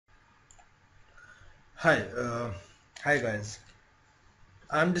Hi, hi guys.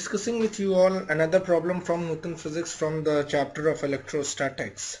 I'm discussing with you all another problem from Nootan Physics from the chapter of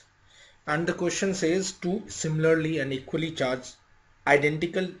electrostatics. And the question says two similarly and equally charged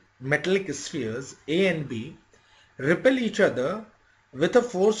identical metallic spheres A and B repel each other with a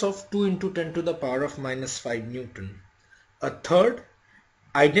force of 2 into 10 to the power of minus 5 Newton. A third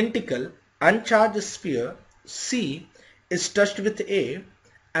identical uncharged sphere C is touched with A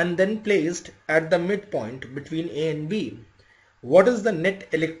and then placed at the midpoint between A and B. What is the net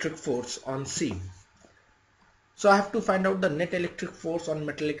electric force on C? So I have to find out the net electric force on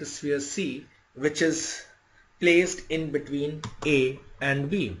metallic sphere C, which is placed in between A and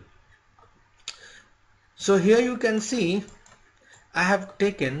B. So here you can see I have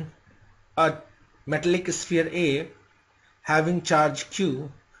taken a metallic sphere A having charge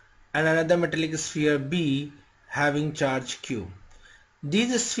Q and another metallic sphere B having charge Q.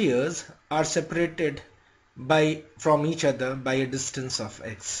 These spheres are separated from each other by a distance of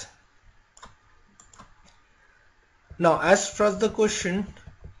x. Now, as for the question,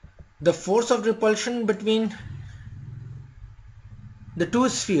 the force of repulsion between the two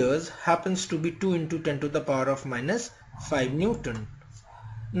spheres happens to be 2 into 10 to the power of minus 5 Newton.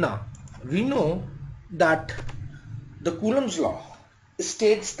 Now, we know that the Coulomb's law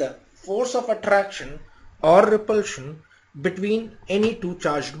states the force of attraction or repulsion between any two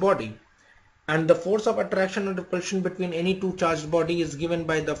charged body, and the force of attraction or repulsion between any two charged body is given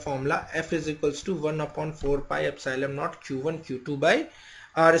by the formula F is equals to 1 upon 4 pi epsilon naught Q1 Q2 by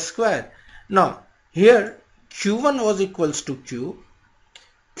R square. Now here Q1 was equals to Q,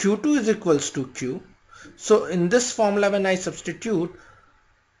 Q2 is equals to Q. So in this formula, when I substitute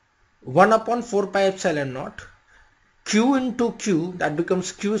 1 upon 4 pi epsilon naught Q into Q, that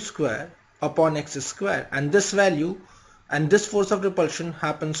becomes Q square upon x square, and this value and this force of repulsion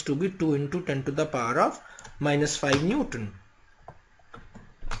happens to be 2 into 10 to the power of minus 5 Newton.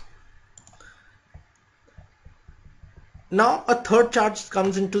 Now a third charge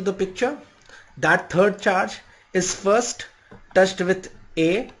comes into the picture. That third charge is first touched with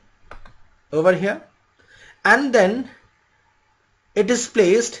A over here, and then it is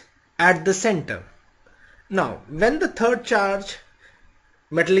placed at the center. Now when the third charge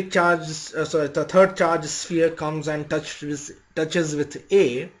the third charge sphere comes and touches with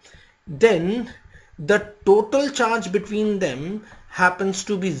A, then the total charge between them happens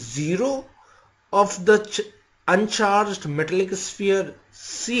to be 0 of the uncharged metallic sphere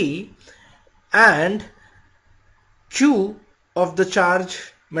C and Q of the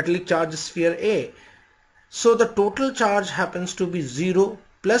metallic charge sphere A. So the total charge happens to be 0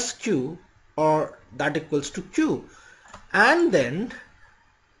 plus Q, or that equals to Q, and then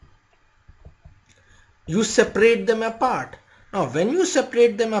you separate them apart. Now when you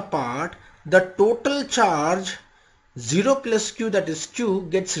separate them apart, the total charge 0 plus Q, that is Q,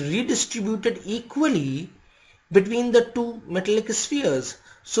 gets redistributed equally between the two metallic spheres.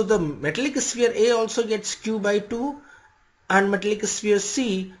 So the metallic sphere A also gets Q by 2 and metallic sphere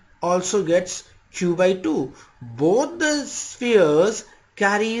C also gets Q by 2. Both the spheres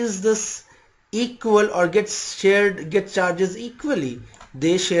carries this equal or get charges equally.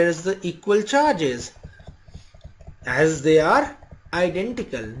 They share the equal charges as they are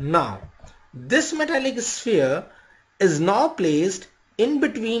identical. Now this metallic sphere is now placed in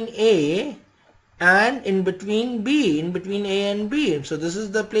between A and in between B, in between A and B. So this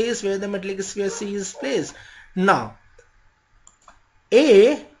is the place where the metallic sphere C is placed. Now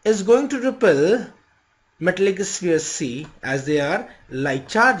A is going to repel metallic sphere C as they are like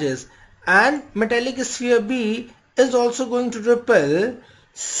charges, and metallic sphere B is also going to repel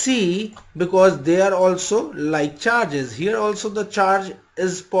C because they are also like charges. Here also the charge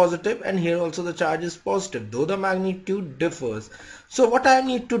is positive and here also the charge is positive, though the magnitude differs. So what I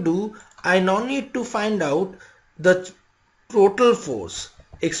need to do, I now need to find out the total force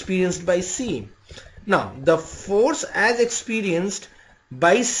experienced by C. Now the force as experienced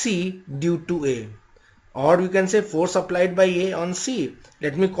by C due to A, or you can say force applied by A on C.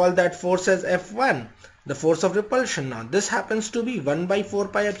 Let me call that force as F1, the force of repulsion. Now this happens to be 1 by 4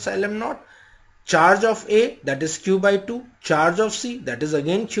 pi epsilon naught charge of A, that is Q by 2, charge of C, that is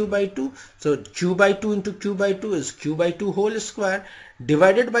again Q by 2. So Q by 2 into Q by 2 is Q by 2 whole square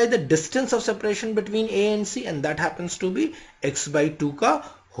divided by the distance of separation between A and C, and that happens to be x by 2 ka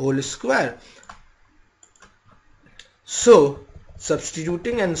whole square. So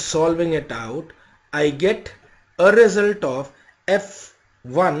substituting and solving it out, I get a result of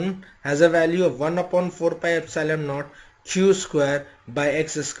F1 has a value of 1 upon 4 pi epsilon naught Q square by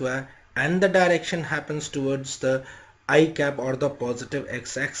x square, and the direction happens towards the I cap or the positive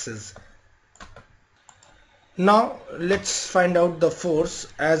x-axis. Now let's find out the force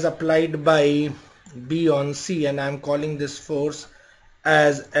as applied by B on C, and I'm calling this force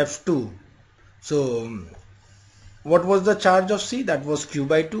as F2. So what was the charge of C? That was Q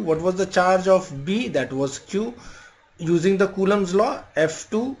by 2. What was the charge of B? That was Q. Using the Coulomb's law,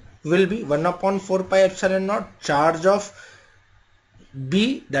 F2 will be 1 upon 4 pi epsilon naught charge of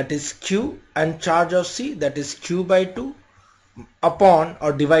B, that is Q, and charge of C, that is Q by 2, upon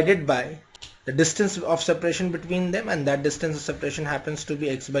or divided by the distance of separation between them, and that distance of separation happens to be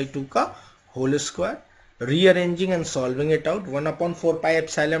x by 2 ka whole square. Rearranging and solving it out, 1 upon 4 pi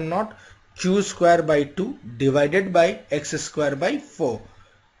epsilon naught Q square by 2 divided by x square by 4,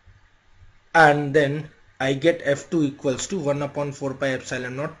 and then I get F2 equals to 1 upon 4 pi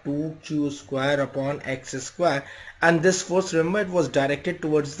epsilon naught 2q square upon x square, and this force, remember, it was directed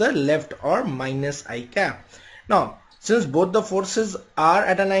towards the left or minus I cap. Now since both the forces are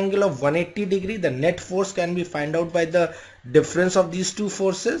at an angle of 180 degree, the net force can be found out by the difference of these two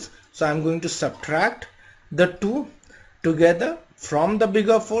forces. So I'm going to subtract the two together. From the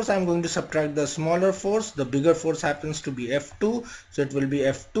bigger force, I'm going to subtract the smaller force. The bigger force happens to be F2, so it will be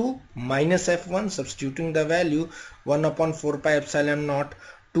F2 minus F1, substituting the value 1 upon 4 pi epsilon naught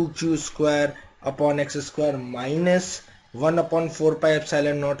 2q square upon x square minus 1 upon 4 pi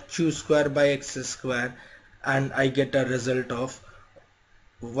epsilon naught q square by x square, and I get a result of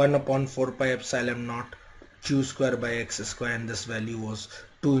 1 upon 4 pi epsilon naught q square by x square, and this value was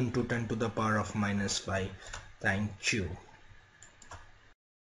 2 into 10 to the power of minus 5. Thank you.